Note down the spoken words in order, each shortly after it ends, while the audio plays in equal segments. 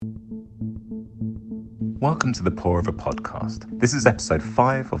Welcome to the Pour Over podcast. This is episode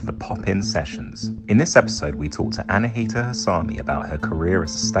 5 of the Pop-In Sessions. In this episode, we talk to Anahita Hassami about her career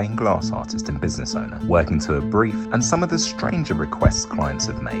as a stained glass artist and business owner, working to a brief, and some of the stranger requests clients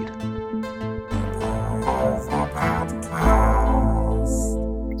have made.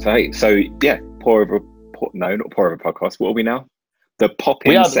 Pour Over podcast. What are we now? The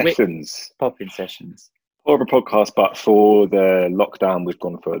Pop-In Sessions. Pop-In Sessions. Pour Over podcast, but for the lockdown, we've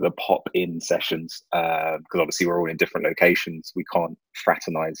gone for the Pop-In Sessions because obviously we're all in different locations. We can't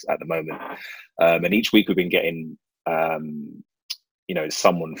fraternize at the moment, and each week we've been getting,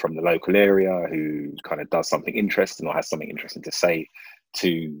 someone from the local area who kind of does something interesting or has something interesting to say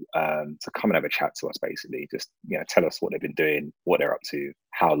to come and have a chat to us. Basically, just tell us what they've been doing, what they're up to,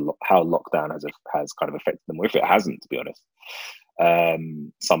 how lockdown has kind of affected them, or if it hasn't, to be honest.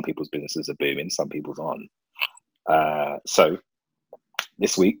 Some people's businesses are booming, some people's aren't. So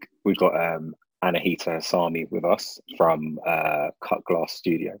this week we've got Anahita Hassami with us from Cut Glass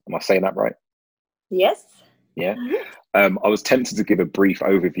Studio. Am I saying that right? Yes. Yeah. I was tempted to give a brief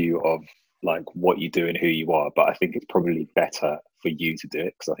overview of like what you do and who you are, but I think it's probably better for you to do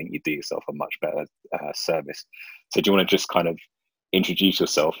it because I think you do yourself a much better service. So do you want to just kind of introduce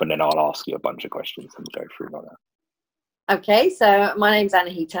yourself and then I'll ask you a bunch of questions and go through like that? Okay, so my name's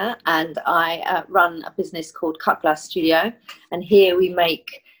Anahita and I run a business called Cut Glass Studio, and here we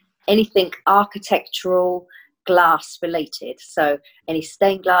make anything architectural glass related. So any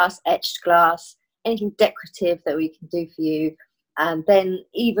stained glass, etched glass, anything decorative that we can do for you, and then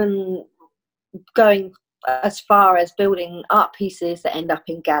even going as far as building art pieces that end up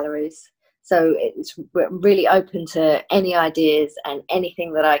in galleries. So we're really open to any ideas and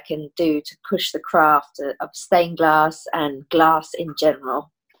anything that I can do to push the craft of stained glass and glass in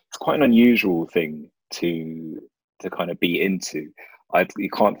general. It's quite an unusual thing to kind of be into. You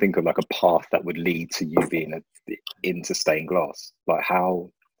can't think of like a path that would lead to you being into stained glass. Like how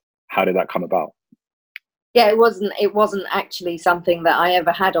did that come about? Yeah, it wasn't actually something that I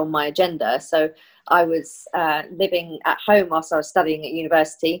ever had on my agenda. So I was living at home whilst I was studying at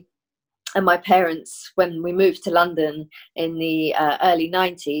university. And my parents, when we moved to London in the early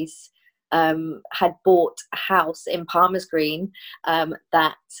 90s, had bought a house in Palmer's Green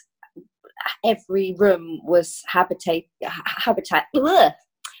that every room was habitat.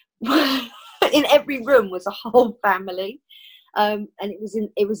 In every room was a whole family, and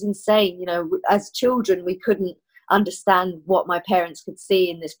it was insane. As children, we couldn't understand what my parents could see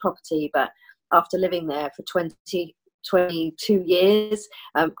in this property, but after living there for 22 years,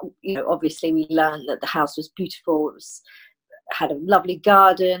 obviously we learned that the house was beautiful. Had a lovely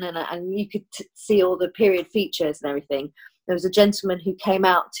garden, and you could see all the period features and everything. There was a gentleman who came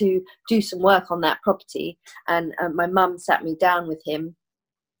out to do some work on that property, and my mum sat me down with him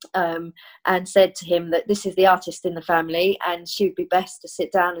and said to him that this is the artist in the family and she would be best to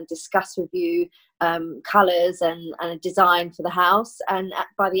sit down and discuss with you colours and a design for the house. And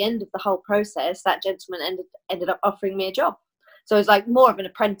by the end of the whole process, that gentleman ended up offering me a job. So it was like more of an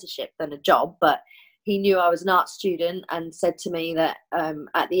apprenticeship than a job, but he knew I was an art student and said to me that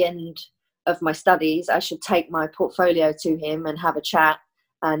at the end of my studies I should take my portfolio to him and have a chat.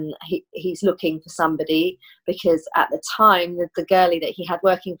 And he's looking for somebody because at the time the girlie that he had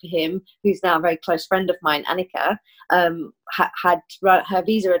working for him, who's now a very close friend of mine, Annika, her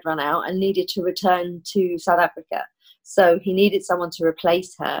visa had run out and needed to return to South Africa. So he needed someone to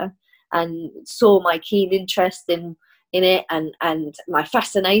replace her, and saw my keen interest in it and my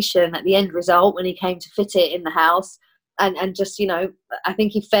fascination at the end result when he came to fit it in the house. And just, I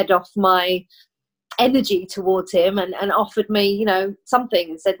think he fed off my energy towards him and offered me something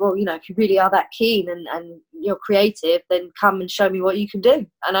and said, well, if you really are that keen and you're creative, then come and show me what you can do.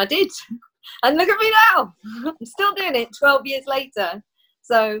 And I did, and look at me now. I'm still doing it 12 years later.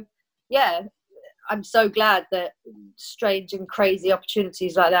 So yeah, I'm so glad that strange and crazy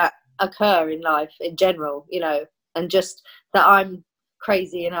opportunities like that occur in life in general, and just that I'm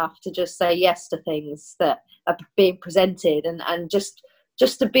crazy enough to just say yes to things that are being presented and just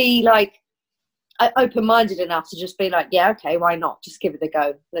to be like open-minded enough to just be like, yeah, okay, why not? Just give it a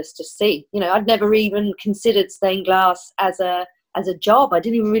go. Let's just see. I'd never even considered stained glass as a job. I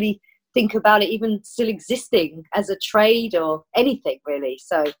didn't even really think about it even still existing as a trade or anything really.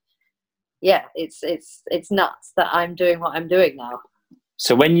 So yeah, it's nuts that I'm doing what I'm doing now.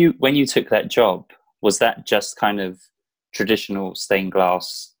 So when you took that job, was that just kind of traditional stained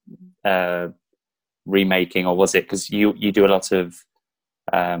glass remaking, or was it because you do a lot of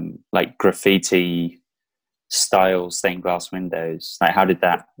like graffiti style stained glass windows? Like how did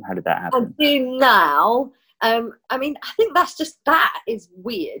that happen? I do now, I mean, I think that is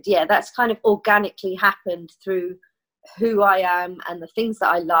weird. Yeah, that's kind of organically happened through who I am and the things that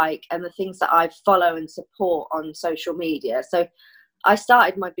I like and the things that I follow and support on social media. So I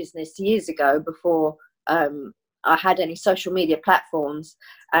started my business years ago before I had any social media platforms,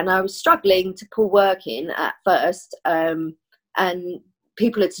 and I was struggling to pull work in at first. And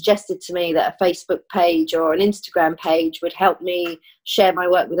people had suggested to me that a Facebook page or an Instagram page would help me share my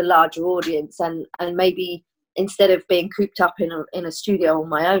work with a larger audience, and maybe instead of being cooped up in a studio on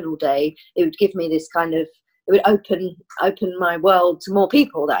my own all day, it would give me this kind of, it would open my world to more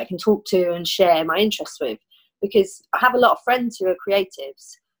people that I can talk to and share my interests with. Because I have a lot of friends who are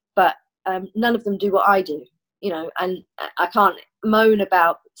creatives, but none of them do what I do, and I can't moan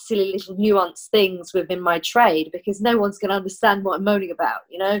about silly little nuanced things within my trade because no one's going to understand what I'm moaning about,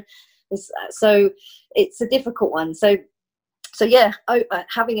 So it's a difficult one. So yeah,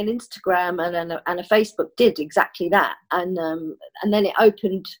 having an Instagram and a Facebook did exactly that, and then it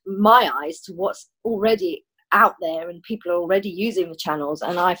opened my eyes to what's already out there, and people are already using the channels.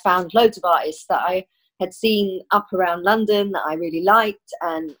 And I found loads of artists that I had seen up around London that I really liked,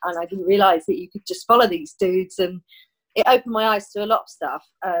 and I didn't realise that you could just follow these dudes, and it opened my eyes to a lot of stuff.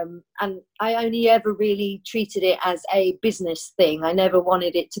 And I only ever really treated it as a business thing. I never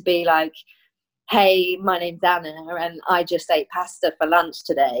wanted it to be like, hey, my name's Anna and I just ate pasta for lunch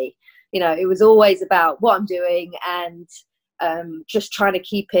today. It was always about what I'm doing, and just trying to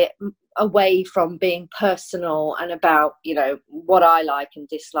keep it away from being personal and about, what I like and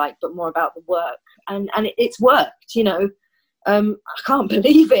dislike, but more about the work. And it's worked, I can't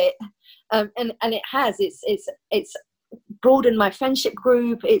believe it. And it has, it's broadened my friendship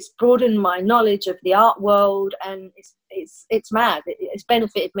group. It's broadened my knowledge of the art world, and it's mad. It's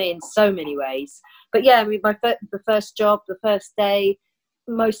benefited me in so many ways. But yeah, I mean, the first job, the first day,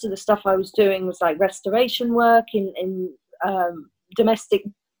 most of the stuff I was doing was like restoration work in domestic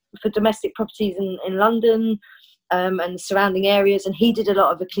properties in London and the surrounding areas. And he did a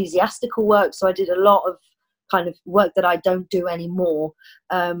lot of ecclesiastical work, so I did a lot of kind of work that I don't do anymore.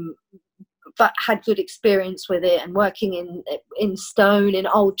 But had good experience with it, and working in stone in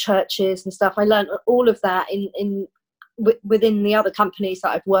old churches and stuff. I learned all of that within the other companies that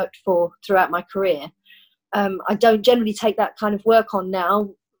I've worked for throughout my career. I don't generally take that kind of work on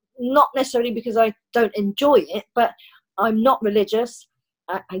now, not necessarily because I don't enjoy it, but I'm not religious.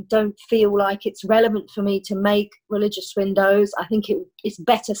 I don't feel like it's relevant for me to make religious windows. I think it's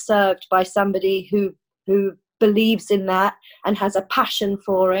better served by somebody who believes in that and has a passion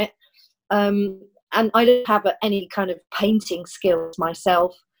for it. And I don't have any kind of painting skills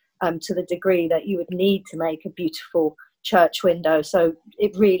myself to the degree that you would need to make a beautiful church window. So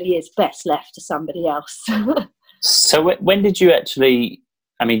it really is best left to somebody else. So when did you actually,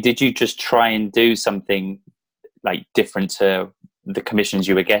 did you just try and do something like different to the commissions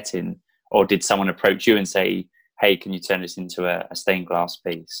you were getting? Or did someone approach you and say, hey, can you turn this into a stained glass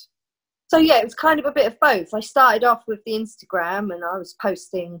piece? So yeah, it was kind of a bit of both. I started off with the Instagram, and I was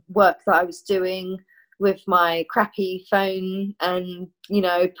posting work that I was doing with my crappy phone, and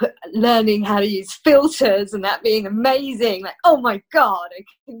learning how to use filters, and that being amazing. Like, oh my god, I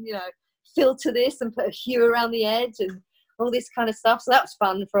can filter this and put a hue around the edge and all this kind of stuff. So that was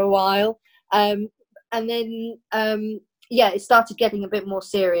fun for a while. And then it started getting a bit more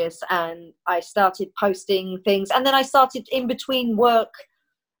serious, and I started posting things, and then I started in between work.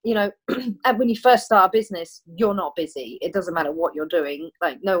 And when you first start a business, you're not busy. It doesn't matter what you're doing.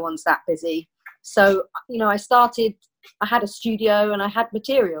 Like, no one's that busy. So, I had a studio and I had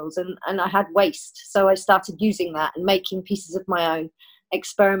materials and I had waste. So I started using that and making pieces of my own,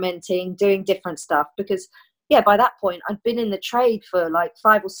 experimenting, doing different stuff. Because, by that point, I'd been in the trade for like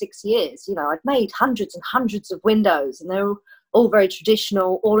 5 or 6 years. I'd made hundreds and hundreds of windows, and they were all very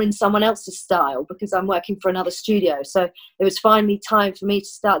traditional or in someone else's style because I'm working for another studio. So it was finally time for me to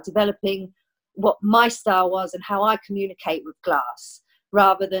start developing what my style was and how I communicate with glass,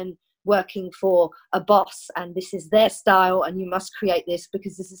 rather than working for a boss and this is their style and you must create this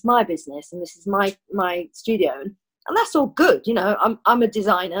because this is my business and this is my studio. And that's all good. I'm a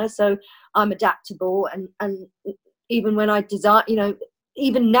designer, so I'm adaptable. And even when I design,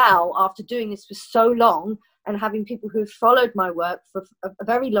 even now, after doing this for so long, and having people who've followed my work for a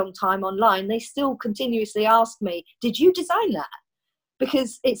very long time online, they still continuously ask me, did you design that?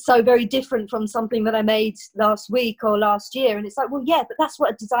 Because it's so very different from something that I made last week or last year. And it's like, well, yeah, but that's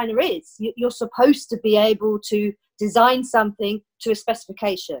what a designer is. You're supposed to be able to design something to a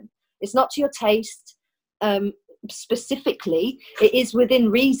specification. It's not to your taste specifically. It is within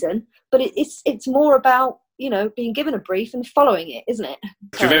reason, but it's more about, being given a brief and following it, isn't it?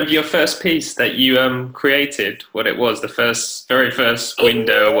 Do you remember your first piece that you created? What it was, the very first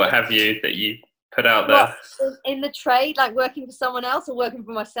window or what have you that you put out there? What, in the trade, like working for someone else or working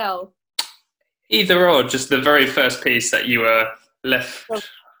for myself? Either or, just the very first piece that you were left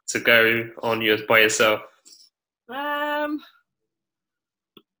to go on by yourself.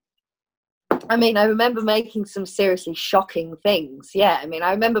 I mean, I remember making some seriously shocking things. Yeah, I mean,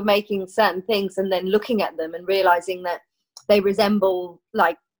 I remember making certain things and then looking at them and realizing that they resemble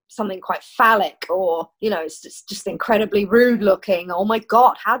like something quite phallic, or it's just incredibly rude looking. Oh my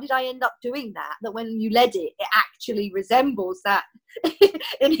God, how did I end up doing that? That when you led it actually resembles that in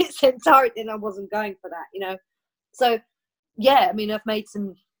its entirety, and I wasn't going for that, So yeah, I mean, I've made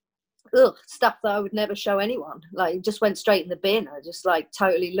some stuff that I would never show anyone. Like, it just went straight in the bin. I just like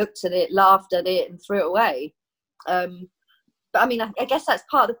totally looked at it, laughed at it, and threw it away. But I mean, I guess that's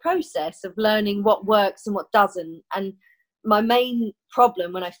part of the process of learning what works and what doesn't. And my main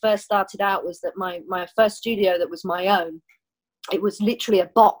problem when I first started out was that my first studio that was my own, it was literally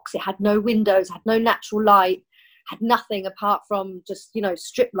a box. It had no windows, had no natural light, had nothing apart from just,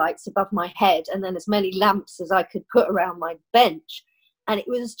 strip lights above my head, and then as many lamps as I could put around my bench. And it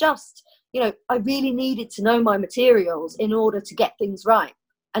was just, I really needed to know my materials in order to get things right.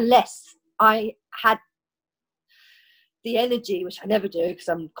 Unless I had the energy, which I never do because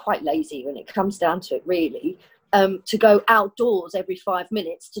I'm quite lazy when it comes down to it, really, to go outdoors every 5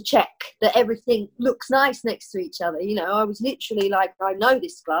 minutes to check that everything looks nice next to each other. I was literally like, I know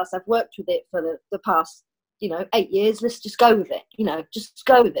this glass. I've worked with it for the past, 8 years. Let's just go with it, just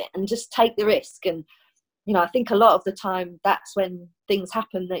go with it and just take the risk. And I think a lot of the time that's when things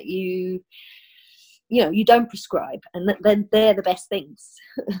happen that you don't prescribe, and then they're the best things.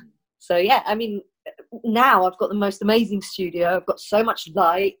 So yeah, I mean, now I've got the most amazing studio. I've got so much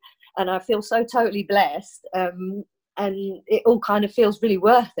light, and I feel so totally blessed. And it all kind of feels really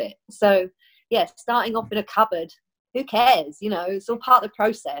worth it. So yeah, starting off in a cupboard, who cares? It's all part of the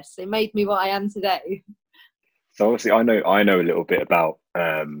process. It made me what I am today. So obviously, I know a little bit about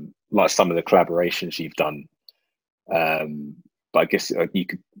like some of the collaborations you've done, but I guess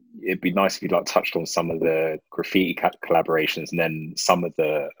it'd be nice if you'd like touched on some of the graffiti collaborations, and then some of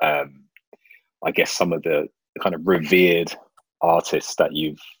the some of the kind of revered artists that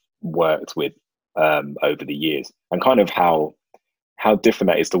you've worked with over the years, and kind of how different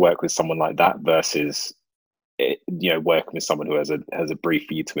that is to work with someone like that versus working with someone who has a brief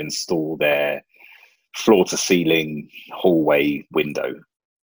for you to install their floor to ceiling hallway window.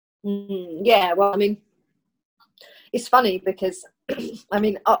 Yeah, well, I mean, it's funny because I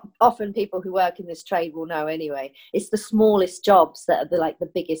mean, often people who work in this trade will know anyway, it's the smallest jobs that are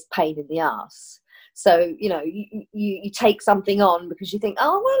the biggest pain in the arse. So you take something on because you think,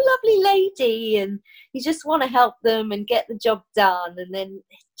 oh, what a lovely lady, and you just want to help them and get the job done, and then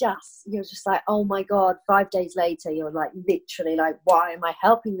you're just like, oh my God, 5 days later you're like literally like, why am I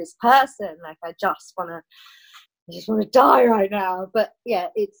helping this person? Like, I just want to die right now. But yeah,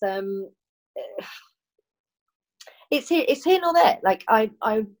 it's here nor there. Like, I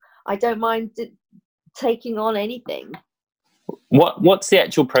don't mind taking on anything. What's the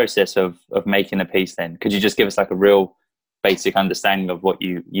actual process of making a piece then? Could you just give us like a real basic understanding of what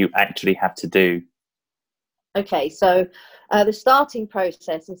you actually have to do? Okay, so the starting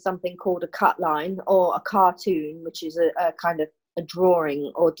process is something called a cut line or a cartoon, which is a kind of a drawing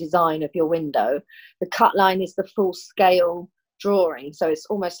or design of your window. The cut line is the full scale drawing, so it's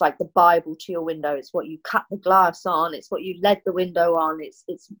almost like the Bible to your window. It's what you cut the glass on, it's what you lead the window on, it's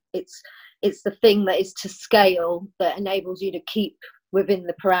the thing that is to scale, that enables you to keep within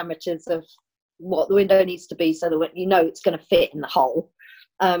the parameters of what the window needs to be, so that it's going to fit in the hole.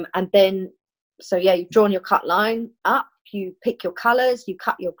 And then, so yeah, you've drawn your cut line up, you pick your colours, you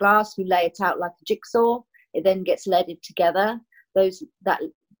cut your glass, you lay it out like a jigsaw. It then gets leaded together. The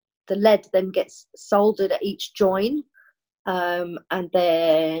lead then gets soldered at each join, and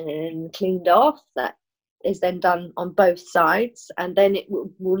then cleaned off. That is then done on both sides, and then it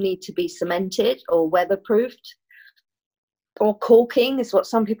will need to be cemented or weatherproofed, or caulking is what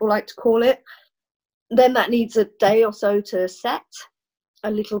some people like to call it. Then that needs a day or so to set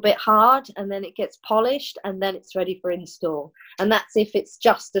a little bit hard, and then it gets polished, and then it's ready for install. And that's if it's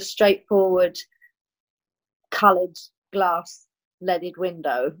just a straightforward coloured glass leaded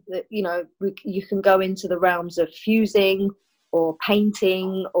window. You can go into the realms of fusing or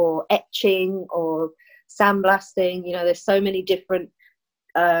painting or etching or sandblasting. There's so many different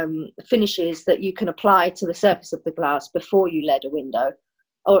finishes that you can apply to the surface of the glass before you lead a window,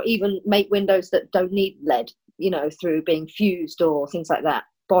 or even make windows that don't need lead, through being fused or things like that,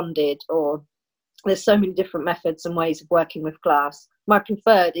 bonded or there's so many different methods and ways of working with glass. My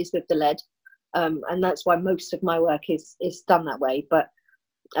preferred is with the lead, and that's why most of my work is done that way. But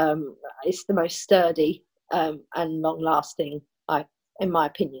it's the most sturdy and long-lasting, in my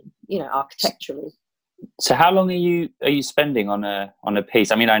opinion, architecturally. So how long are you spending on a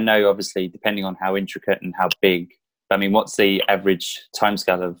piece? I mean, I know obviously depending on how intricate and how big. I mean, what's the average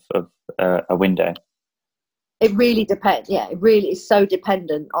timescale of a window? It really depends. Yeah, it really is so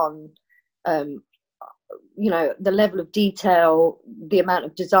dependent on, the level of detail, the amount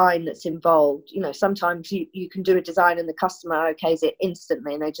of design that's involved. Sometimes you can do a design and the customer okays it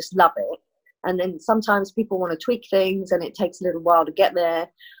instantly and they just love it. And then sometimes people want to tweak things and it takes a little while to get there.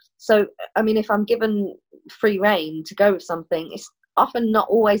 So, I mean, if I'm given free rein to go with something, it's often not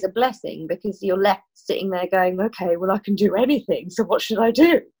always a blessing, because you're left sitting there going, okay, well, I can do anything. So what should I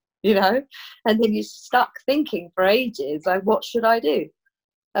do? And then you're stuck thinking for ages, like, what should I do?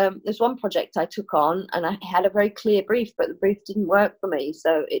 There's one project I took on and I had a very clear brief, but the brief didn't work for me.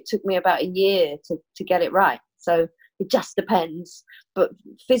 So it took me about a year to get it right. So it just depends. But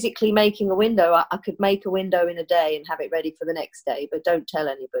physically making a window, I could make a window in a day and have it ready for the next day, but don't tell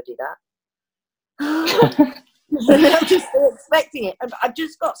anybody that. I'm just expecting it. I've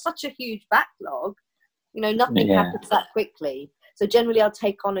just got such a huge backlog. Nothing happens that quickly. So generally I'll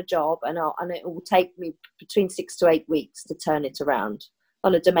take on a job and it will take me between 6 to 8 weeks to turn it around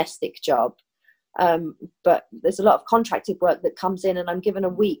on a domestic job. But there's a lot of contracted work that comes in and I'm given a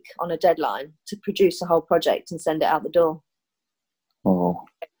week on a deadline to produce a whole project and send it out the door. Oh,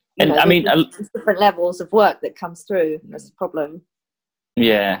 and I mean, there's different levels of work that comes through. That's the problem.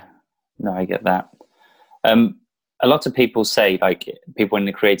 Yeah, no, I get that. A lot of people say, like people in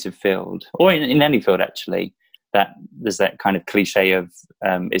the creative field or in any field actually, that there's that kind of cliche of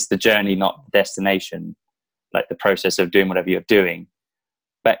it's the journey, not the destination, like the process of doing whatever you're doing.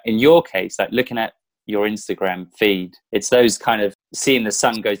 But in your case, like looking at your Instagram feed, it's those kind of seeing the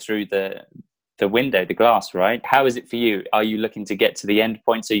sun go through the window, the glass, right? How is it for you? Are you looking to get to the end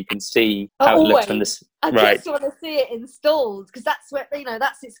point so you can see how it looks from this? I just want to see it installed, because that's where,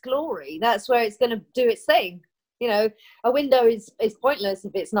 that's its glory. That's where it's going to do its thing. A window is pointless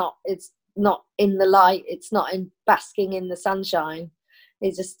if it's not in the light. It's not basking in the sunshine.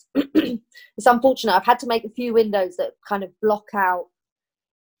 It's just, it's unfortunate. I've had to make a few windows that kind of block out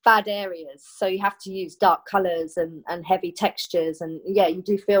bad areas, so you have to use dark colors and heavy textures, and you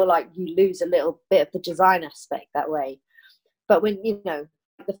do feel like you lose a little bit of the design aspect that way. But when the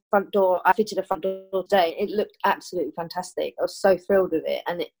front door, I fitted a front door today, it looked absolutely fantastic. I was so thrilled with it,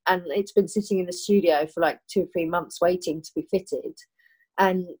 and it's been sitting in the studio for like 2 or 3 months waiting to be fitted,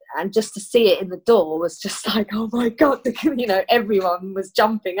 and just to see it in the door was just like, oh my god, everyone was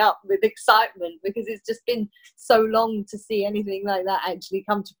jumping up with excitement, because it's just been so long to see anything like that actually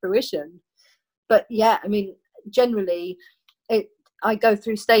come to fruition. But I mean, generally I go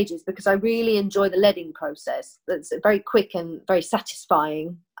through stages because I really enjoy the leading process. That's very quick and very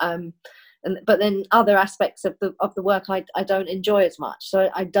satisfying. But then other aspects of the work I don't enjoy as much.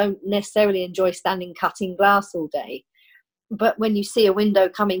 So I don't necessarily enjoy standing cutting glass all day. But when you see a window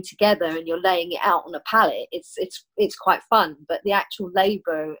coming together and you're laying it out on a pallet, it's quite fun. But the actual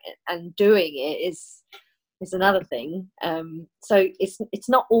labour and doing it is another thing. So it's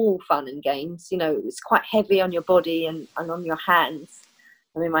not all fun and games. It's quite heavy on your body and on your hands.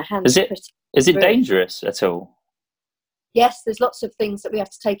 I mean, my hands. Is it dangerous at all? Yes, there's lots of things that we have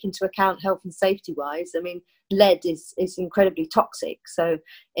to take into account, health and safety wise. I mean, lead is incredibly toxic. So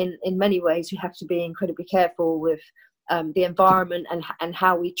in many ways, we have to be incredibly careful with the environment and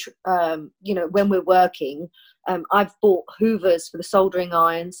how we, when we're working. I've bought hoovers for the soldering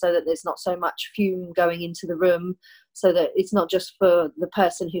irons so that there's not so much fume going into the room, so that it's not just for the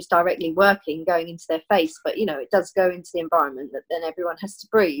person who's directly working going into their face, but it does go into the environment that then everyone has to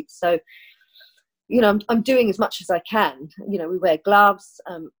breathe. So I'm doing as much as I can. We wear gloves.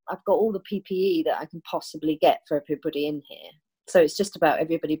 I've got all the PPE that I can possibly get for everybody in here. So it's just about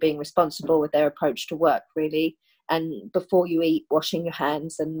everybody being responsible with their approach to work, really. And before you eat, washing your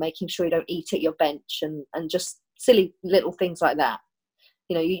hands and making sure you don't eat at your bench, and just silly little things like that.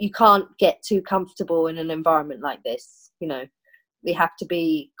 You can't get too comfortable in an environment like this. We have to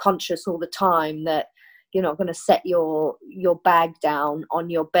be conscious all the time that you're not going to set your bag down on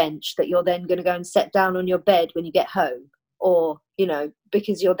your bench that you're then going to go and set down on your bed when you get home, or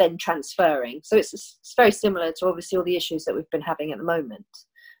because you're then transferring. So it's very similar to obviously all the issues that we've been having at the moment.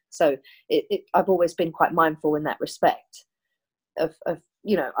 So I've always been quite mindful in that respect of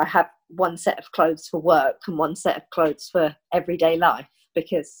I have one set of clothes for work and one set of clothes for everyday life,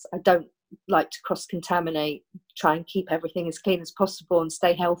 because I don't like to cross-contaminate, try and keep everything as clean as possible and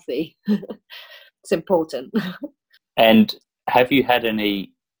stay healthy. It's important. And have you had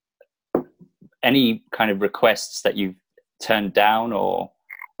any kind of requests that you've turned down, or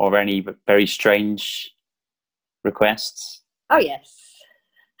any very strange requests? Oh yes.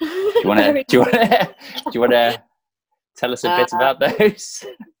 Do you want to tell us a bit about those?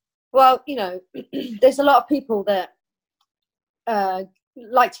 Well, there's a lot of people that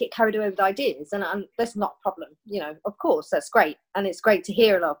like to get carried away with ideas, and that's not a problem. Of course, that's great, and it's great to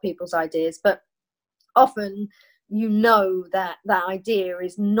hear a lot of people's ideas, but often that idea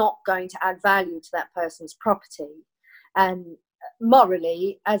is not going to add value to that person's property. And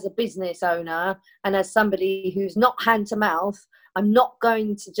morally, as a business owner and as somebody who's not hand to mouth, I'm not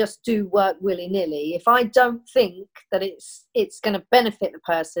going to just do work willy-nilly. If I don't think that it's going to benefit the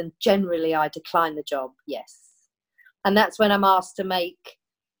person, generally I decline the job, yes. And that's when I'm asked to make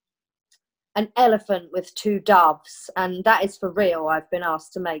an elephant with 2 doves, and that is for real. I've been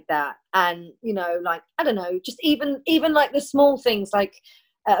asked to make that. And I don't know, just even like the small things, like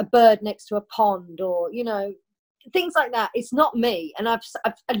a bird next to a pond, or things like that. It's not me. And I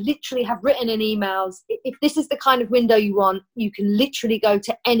literally have written in emails, if this is the kind of window you want, you can literally go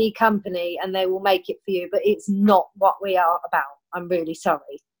to any company and they will make it for you, but it's not what we are about. I'm really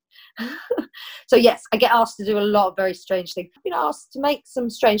sorry. So yes, I get asked to do a lot of very strange things. I've been asked to make some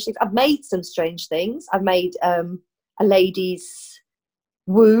strange things. I've made some strange things. I've made a lady's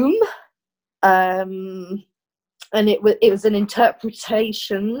womb, and it was an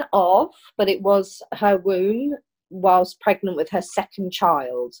interpretation of, but it was her womb whilst pregnant with her second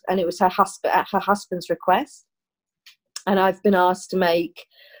child, and it was her husband's request. And I've been asked to make.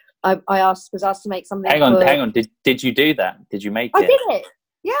 Was asked to make something. Hang on. Did you do that? Did you make it? I did it.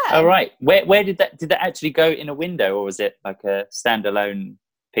 Yeah. All right. Where did that actually go in a window, or was it like a standalone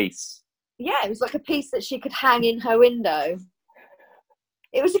piece? Yeah, it was like a piece that she could hang in her window.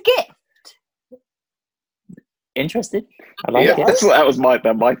 It was a gift. Interested? I like it. That was my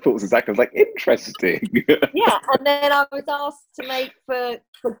thoughts exactly. I was like, interesting. Yeah, and then I was asked to make for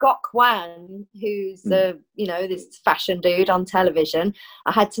Gok Wan, who's this fashion dude on television.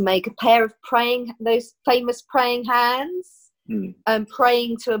 I had to make a pair of those famous praying hands.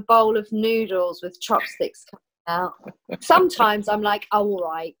 Praying to a bowl of noodles with chopsticks coming out. Sometimes I'm like, oh, all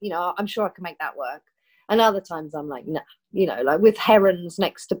right, I'm sure I can make that work. And other times I'm like, no, like with herons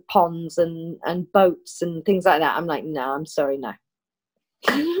next to ponds and boats and things like that. I'm like, no, I'm sorry, no.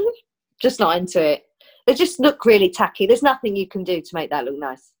 Just not into it. They just look really tacky. There's nothing you can do to make that look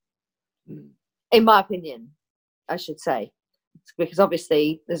nice. In my opinion, I should say. Because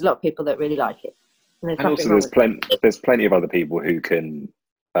obviously there's a lot of people that really like it. And also there's plenty of other people who can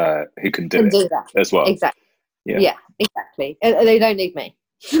do that as well. Exactly. Yeah, exactly. They don't need me.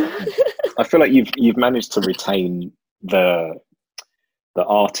 I feel like you've managed to retain the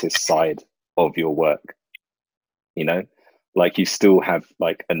artist side of your work. Like you still have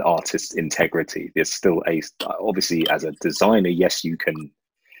like an artist's integrity. There's still obviously as a designer, yes, you can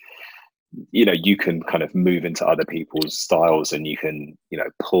kind of move into other people's styles and you can,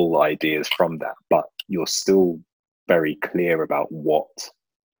 pull ideas from that, but you're still very clear about what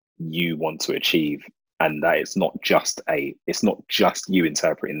you want to achieve. And that it's not just you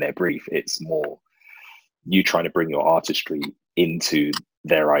interpreting their brief. It's more you trying to bring your artistry into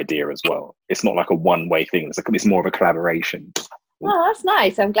their idea as well. It's not like a one-way thing. It's more of a collaboration. Oh, that's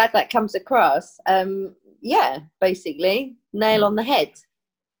nice. I'm glad that comes across. Yeah, basically, nail on the head.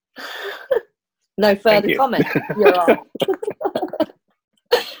 No further comment. You're on.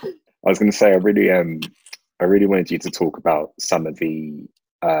 I was going to say, I really wanted you to talk about some of the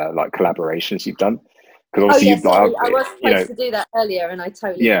like collaborations you've done, because obviously I was supposed to do that earlier, and I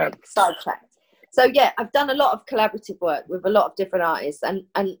totally sidetracked. So yeah, I've done a lot of collaborative work with a lot of different artists, and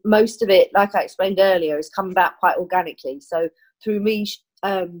most of it, like I explained earlier, has come about quite organically. So through me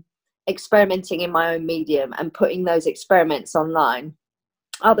experimenting in my own medium and putting those experiments online,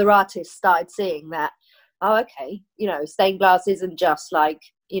 other artists started seeing that, oh, okay, stained glass isn't just like,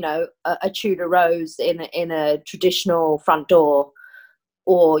 a Tudor rose in a traditional front door,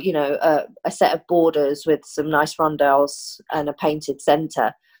 or, a set of borders with some nice rondelles and a painted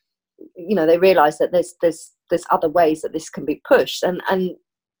centre. They realised that there's other ways that this can be pushed. And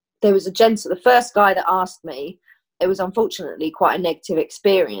there was the first guy that asked me, it was unfortunately quite a negative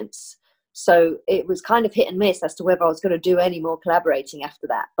experience. So it was kind of hit and miss as to whether I was going to do any more collaborating after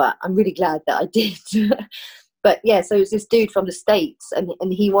that. But I'm really glad that I did. But yeah, so it was this dude from the States, and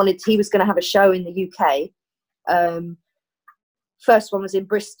he was going to have a show in the UK. First one was in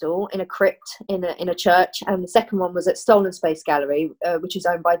Bristol in a crypt in a church, and the second one was at Stolen Space Gallery, which is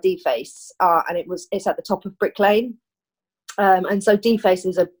owned by Deface, and it's at the top of Brick Lane. And so Deface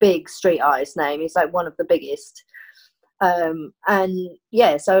is a big street artist name. He's like one of the biggest. And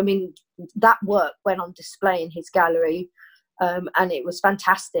yeah, so I mean, that work went on display in his gallery, and it was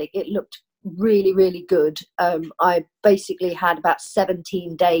fantastic. It looked really, really good. I basically had about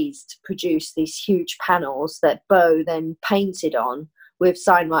 17 days to produce these huge panels that Beau then painted on with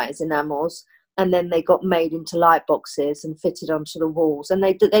Signwriters enamels, and then they got made into light boxes and fitted onto the walls, and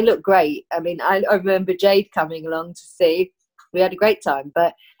they look great. I mean, I remember Jade coming along to see. We had a great time,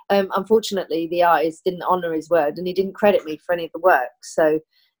 but unfortunately the artist didn't honour his word, and he didn't credit me for any of the work, so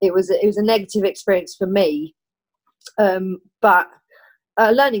it was a negative experience for me, but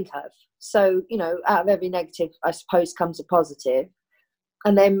a learning curve. So, you know, out of every negative, I suppose, comes a positive.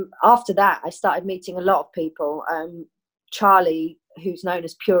 And then after that, I started meeting a lot of people. Charlie, who's known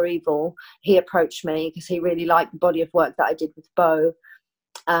as Pure Evil, he approached me because he really liked the body of work that I did with Beau.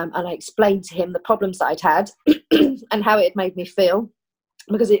 And I explained to him the problems that I'd had and how it had made me feel,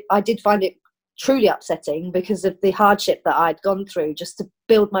 because I did find it truly upsetting because of the hardship that I'd gone through just to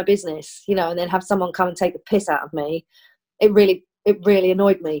build my business, you know, and then have someone come and take the piss out of me. It really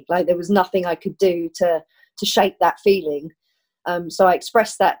annoyed me. Like, there was nothing I could do to shake that feeling. So I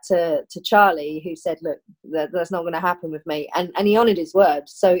expressed that to Charlie, who said, look, that's not going to happen with me. And he honoured his word.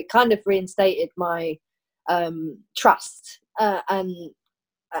 So it kind of reinstated my trust,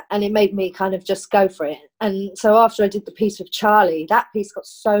 and it made me kind of just go for it. And so after I did the piece with Charlie, that piece got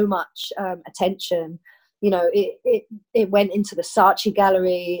so much attention. You know, it went into the Saatchi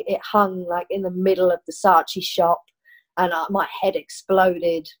gallery. It hung like in the middle of the Saatchi shop. And my head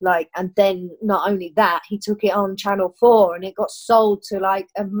exploded. Like, and then not only that, he took it on Channel 4, and it got sold to like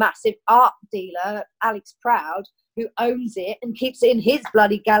a massive art dealer, Alex Proud, who owns it and keeps it in his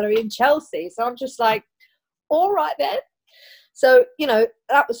bloody gallery in Chelsea. So I'm just like, all right then. So, you know,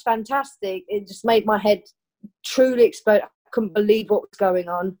 that was fantastic. It just made my head truly explode. I couldn't believe what was going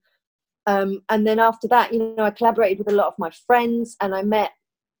on. And then after that, you know, I collaborated with a lot of my friends, and I met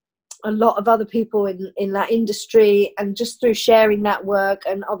a lot of other people in that industry, and just through sharing that work,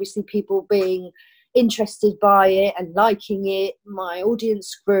 and obviously people being interested by it and liking it, my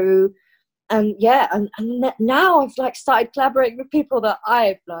audience grew. And yeah, and now I've like started collaborating with people that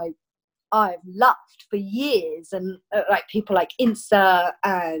I've loved for years, and like people like Insta,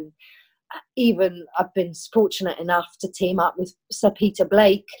 and even I've been fortunate enough to team up with Sir Peter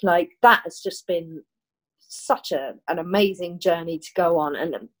Blake. Like, that has just been such an amazing journey to go on,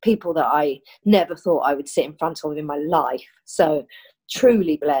 and people that I never thought I would sit in front of in my life. So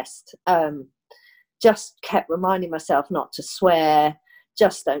truly blessed. Just kept reminding myself not to swear.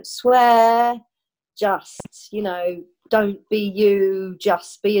 Just don't swear. Just, you know, don't be you.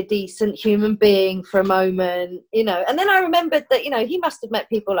 Just be a decent human being for a moment, you know. And then I remembered that, you know, he must have met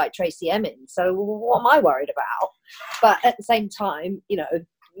people like Tracy Emin. So what am I worried about? But at the same time, you know,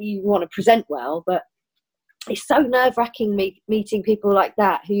 you want to present well, but it's so nerve-wracking meeting people like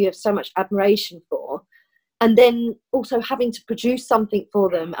that who you have so much admiration for, and then also having to produce something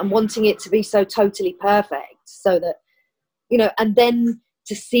for them and wanting it to be so totally perfect, so that, you know, and then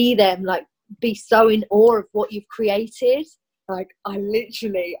to see them like be so in awe of what you've created. Like, I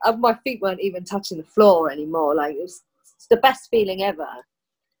literally, my feet weren't even touching the floor anymore. Like, it's the best feeling ever.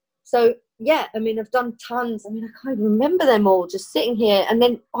 So yeah, I mean, I've done tons. I mean, I can't even remember them all, just sitting here. And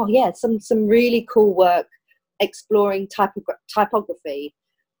then, oh yeah, some really cool work exploring typography,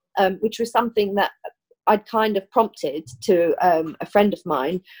 which was something that I'd kind of prompted to a friend of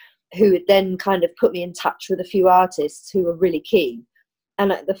mine, who had then kind of put me in touch with a few artists who were really keen.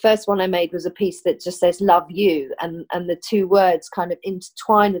 And the first one I made was a piece that just says "love you," and the two words kind of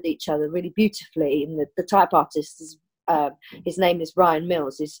intertwine with each other really beautifully. And the type artist is his name is Ryan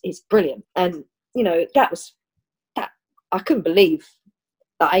Mills. Is brilliant. And you know, that I couldn't believe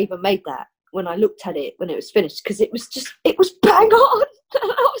that I even made that when I looked at it when it was finished, because it was bang on.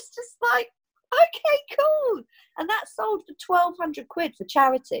 And I was just like, okay, cool. And that sold for 1,200 quid for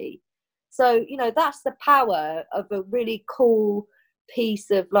charity. So, you know, that's the power of a really cool piece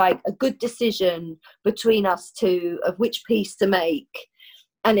of like a good decision between us two of which piece to make,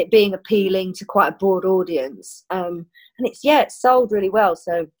 and it being appealing to quite a broad audience. And it sold really well.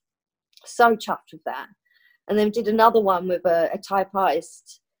 So chuffed with that. And then we did another one with a type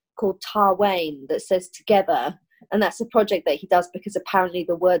artist called Tar Wayne that says "together," and that's a project that he does because apparently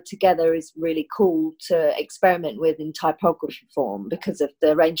the word "together" is really cool to experiment with in typography form because of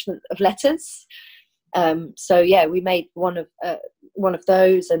the arrangement of letters. So yeah, we made one of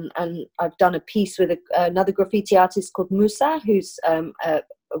those, and I've done a piece with another graffiti artist called Musa, who's a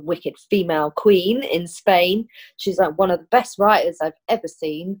wicked female queen in Spain. She's like one of the best writers I've ever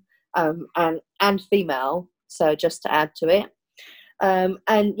seen, and female. So just to add to it.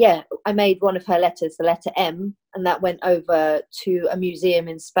 And yeah, I made one of her letters, the letter M, and that went over to a museum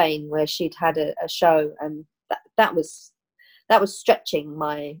in Spain where she'd had a show, and that was stretching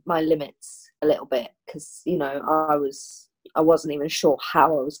my limits a little bit, because I wasn't even sure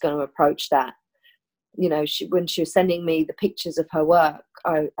how I was going to approach that. When she was sending me the pictures of her work,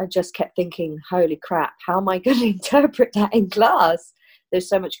 I just kept thinking, holy crap, how am I going to interpret that in class? There's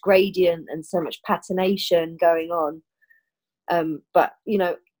so much gradient and so much patination going on. But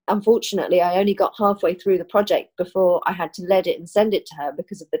unfortunately, I only got halfway through the project before I had to lead it and send it to her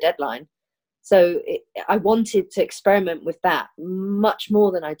because of the deadline. So I wanted to experiment with that much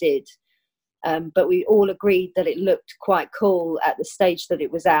more than I did. But we all agreed that it looked quite cool at the stage that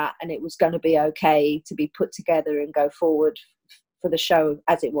it was at, and it was going to be okay to be put together and go forward for the show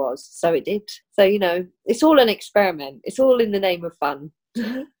as it was. So it did. So, it's all an experiment. It's all in the name of fun.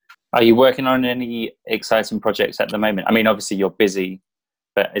 Are you working on any exciting projects at the moment? I mean, obviously you're busy,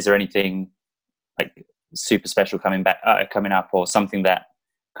 but is there anything like super special coming up, or something that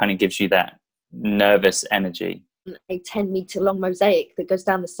kind of gives you that nervous energy? A 10-meter long mosaic that goes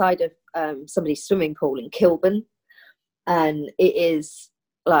down the side of somebody's swimming pool in Kilburn, and it is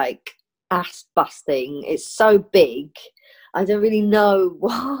like ass busting. It's so big, I don't really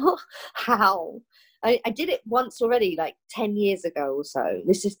know how. I did it once already, like 10 years ago or so.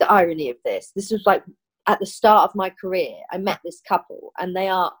 This is the irony of this. This was like at the start of my career. I met this couple, and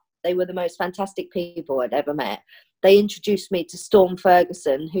they were the most fantastic people I'd ever met. They introduced me to Storm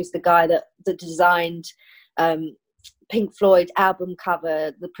Ferguson, who's the guy that designed Pink Floyd album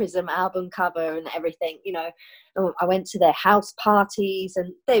cover, the Prism album cover, and everything. I went to their house parties,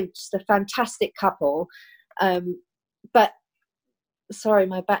 and they were just a fantastic couple. But sorry,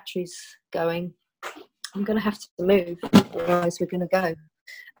 my battery's going. I'm going to have to move, otherwise we're going to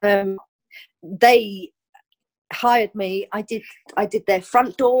go. They hired me. I did their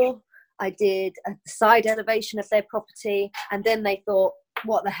front door. I did a side elevation of their property, and then they thought,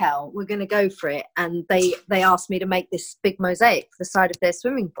 what the hell, we're going to go for it. And they asked me to make this big mosaic for the side of their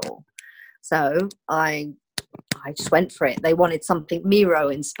swimming pool. So I just went for it. They wanted something Miro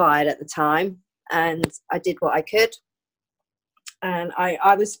inspired at the time, and I did what I could. And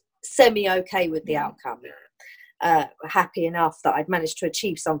I was semi-okay with the outcome. Happy enough that I'd managed to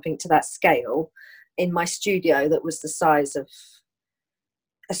achieve something to that scale in my studio that was the size of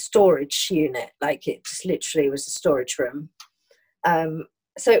a storage unit. Like, it just literally was a storage room.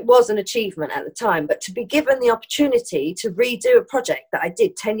 So it was an achievement at the time, but to be given the opportunity to redo a project that I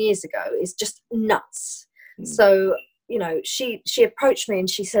did 10 years ago is just nuts. So, she approached me and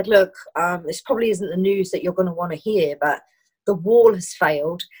she said, look, this probably isn't the news that you're going to want to hear, but the wall has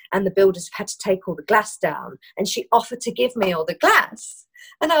failed and the builders have had to take all the glass down. And she offered to give me all the glass.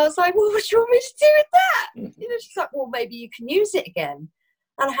 And I was like, well, what do you want me to do with that? She's like, well, maybe you can use it again.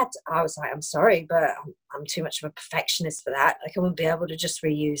 And I was like, I'm sorry, but I'm too much of a perfectionist for that. Like, I wouldn't be able to just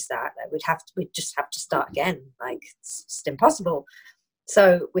reuse that. Like, we'd just have to start again. Like, it's just impossible.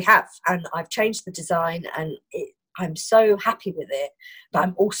 So we have, and I've changed the design, and I'm so happy with it. But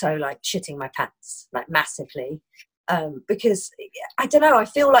I'm also like shitting my pants, like massively. Because I don't know, I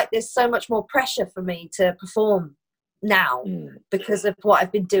feel like there's so much more pressure for me to perform now because of what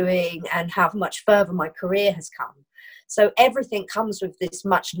I've been doing and how much further my career has come. So everything comes with this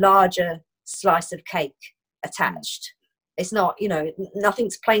much larger slice of cake attached. It's not,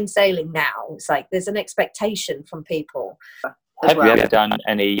 nothing's plain sailing now. It's like there's an expectation from people. Have you ever done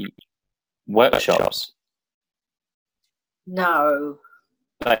any workshops? No.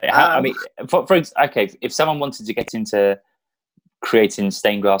 Like, if someone wanted to get into creating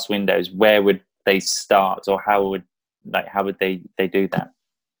stained glass windows, where would they start, or how would they do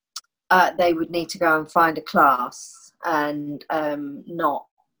that? They would need to go and find a class, and I'm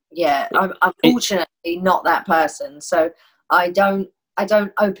unfortunately not that person. So I don't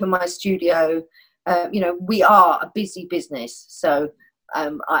open my studio. We are a busy business, so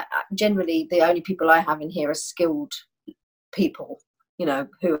I generally the only people I have in here are skilled people,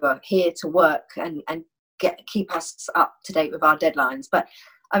 who are here to work and keep us up to date with our deadlines. But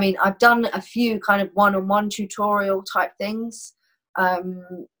I mean, I've done a few kind of one-on-one tutorial type things,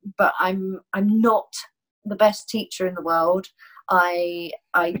 but I'm not the best teacher in the world. I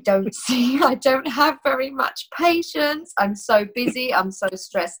don't have very much patience. I'm so busy. I'm so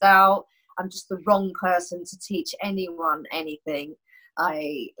stressed out. I'm just the wrong person to teach anyone anything.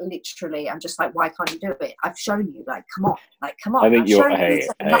 I'm just like, why can't you do it? I've shown you, come on. I think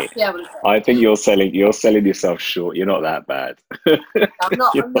I think you're selling yourself short. You're not that bad. I'm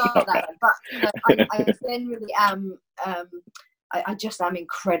not that bad, but I generally am I just am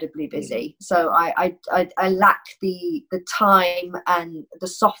incredibly busy. So I lack the time and the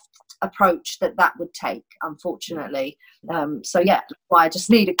soft approach that would take, unfortunately. So yeah, why I just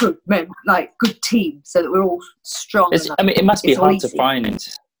need a good team so that we're all strong. I mean, it must be hard to easy. find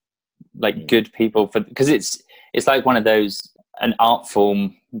like good people because it's like one of those, an art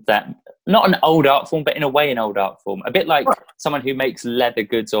form that, not an old art form, but in a way an old art form, a bit like someone who makes leather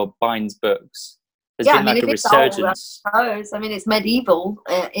goods or binds books. There's been like a resurgence. I mean, it's medieval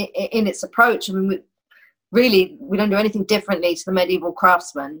in its approach. I mean, we don't do anything differently to the medieval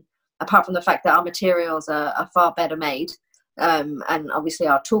craftsman, apart from the fact that our materials are far better made. And obviously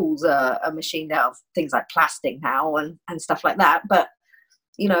our tools are machined out of things like plastic now and stuff like that. But,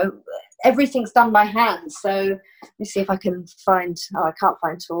 you know, everything's done by hand. So let me see if I can find, I can't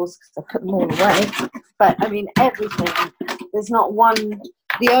find tools because I put them all away. But I mean, everything, there's not one.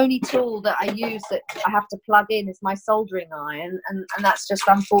 The only tool that I use that I have to plug in is my soldering iron, and that's just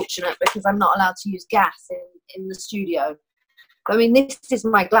unfortunate because I'm not allowed to use gas in the studio. I mean, this is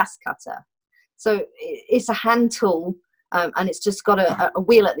my glass cutter. So it's a hand tool, and it's just got a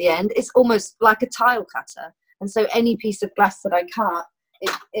wheel at the end. It's almost like a tile cutter. And so any piece of glass that I cut,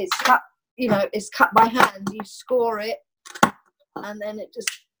 it's cut, you know, it's cut by hand. You score it, and then it just,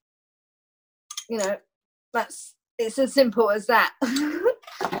 you know, it's as simple as that.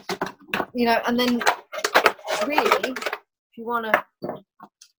 You know, and then really, if you want to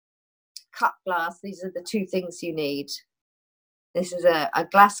cut glass, these are the two things you need. This is a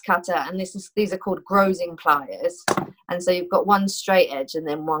glass cutter, and these are called grozing pliers. And so you've got one straight edge and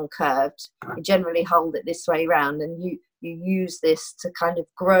then one curved. You generally hold it this way round, and you use this to kind of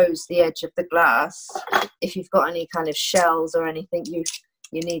groze the edge of the glass. If you've got any kind of shells or anything you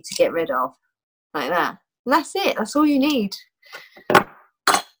need to get rid of, like that. And that's it. That's all you need.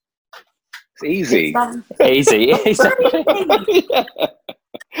 It's easy. Easy. It's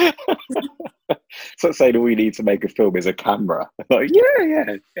not saying all you need to make a film is a camera. Like,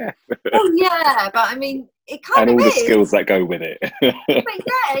 yeah. Well, yeah, but I mean, it kind and of all is. the skills that go with it. But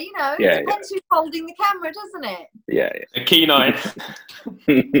yeah, you know, it depends who's holding the camera, doesn't it? Yeah. A keen eye.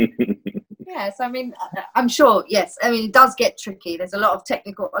 Yes, I mean, I'm sure. Yes, I mean, it does get tricky. There's a lot of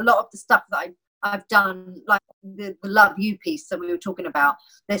the stuff that I've done, like the Love You piece that we were talking about.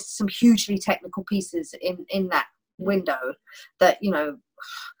 There's some hugely technical pieces in that window that, you know,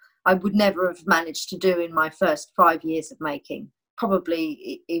 I would never have managed to do in my first 5 years of making.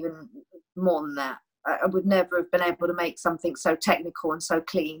 Probably even more than that. I would never have been able to make something so technical and so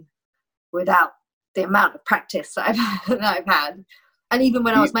clean without the amount of practice that I've had. And even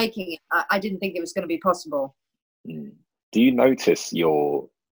when I was making it, I didn't think it was going to be possible. Do you notice the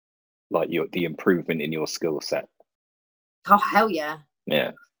improvement in your skill set? Oh, hell yeah.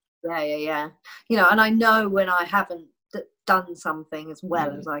 Yeah. Yeah. You know, and I know when I haven't done something as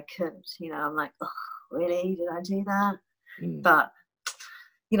well as I could, you know, I'm like, oh, really? Did I do that? But,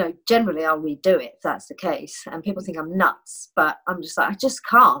 you know, generally I'll redo it if that's the case. And people think I'm nuts, but I'm just like, I just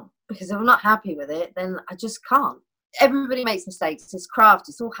can't, because if I'm not happy with it, then I just can't. Everybody makes mistakes. It's craft.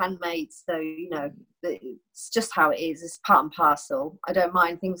 It's all handmade. So, you know, it's just how it is. It's part and parcel. I don't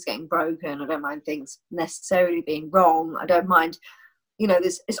mind things getting broken. I don't mind things necessarily being wrong. I don't mind, you know,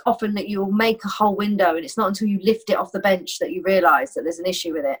 it's often that you'll make a whole window and it's not until you lift it off the bench that you realise that there's an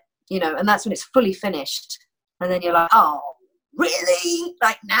issue with it, you know, and that's when it's fully finished. And then you're like, oh, really?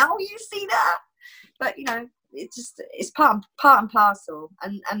 Like, now you see that? But, you know, it's part and parcel.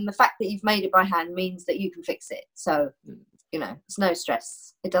 And the fact that you've made it by hand means that you can fix it. So, you know, it's no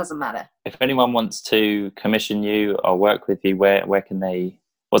stress. It doesn't matter. If anyone wants to commission you or work with you, where can they,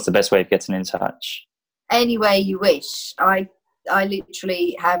 what's the best way of getting in touch? Any way you wish. I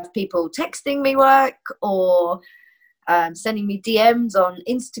literally have people texting me work or sending me DMs on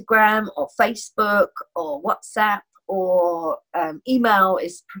Instagram or Facebook or WhatsApp, or email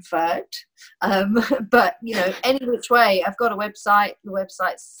is preferred. But, you know, any which way. I've got a website. The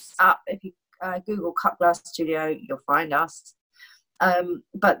website's up. If you Google Cut Glass Studio, you'll find us.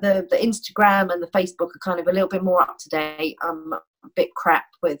 But the Instagram and the Facebook are kind of a little bit more up to date. I'm a bit crap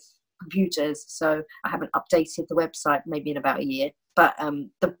with computers, so I haven't updated the website maybe in about a year. But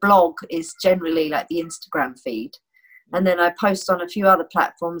the blog is generally like the Instagram feed. And then I post on a few other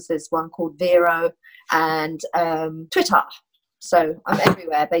platforms. There's one called Vero and Twitter. So I'm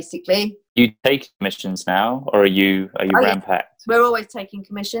everywhere, basically. You take commissions now, or are you rampacked? We're always taking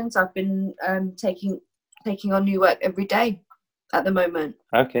commissions. I've been taking on new work every day at the moment.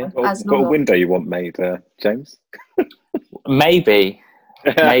 Okay. What window you want made, James? Maybe.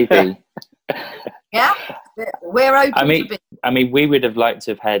 Yeah, we're open. I mean, we would have liked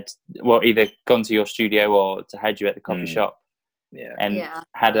to have had, well, either gone to your studio or to had you at the coffee shop and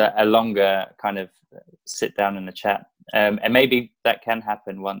had a longer kind of sit down and a chat. And maybe that can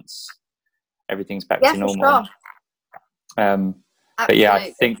happen once everything's back to normal. Sure. But yeah,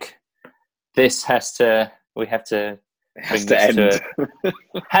 I think this we have to bring this to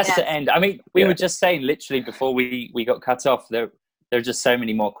to end. I mean, we were just saying literally before we got cut off, there are just so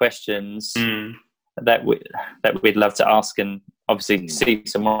many more questions that we'd love to ask, and obviously see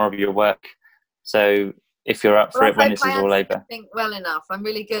some more of your work. So if you're up for it when this is all over. I think well enough. I'm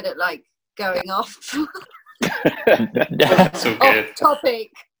really good at like going off off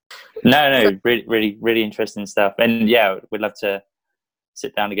topic. No, really, really interesting stuff. And yeah, we'd love to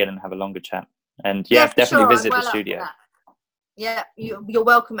sit down again and have a longer chat. And definitely visit the studio. Yeah, you're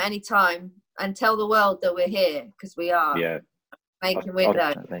welcome anytime, and tell the world that we're here, because we are. Yeah, making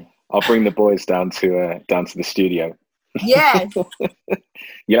window. I'll bring the boys down to the studio. Yes.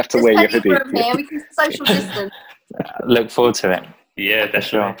 You have to wear your hoodie. Here. We can social distance. Look forward to it. Yeah, that's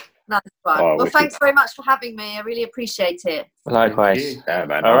sure. That's fun. Well, thanks very much for having me. I really appreciate it. Likewise. Yeah,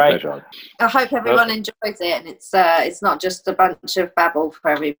 man. All right. Pleasure. I hope everyone enjoys it, and it's not just a bunch of babble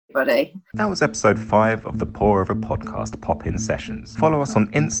for everybody. That was episode 5 of the Pour Over Podcast Pop-In Sessions. Follow us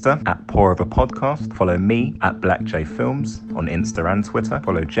on Insta at Pour Over Podcast. Follow me at Black J Films on Insta and Twitter.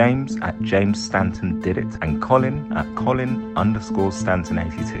 Follow James at James Stanton Did It, and Colin at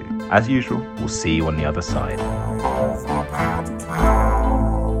Colin_Stanton82. As usual, we'll see you on the other side.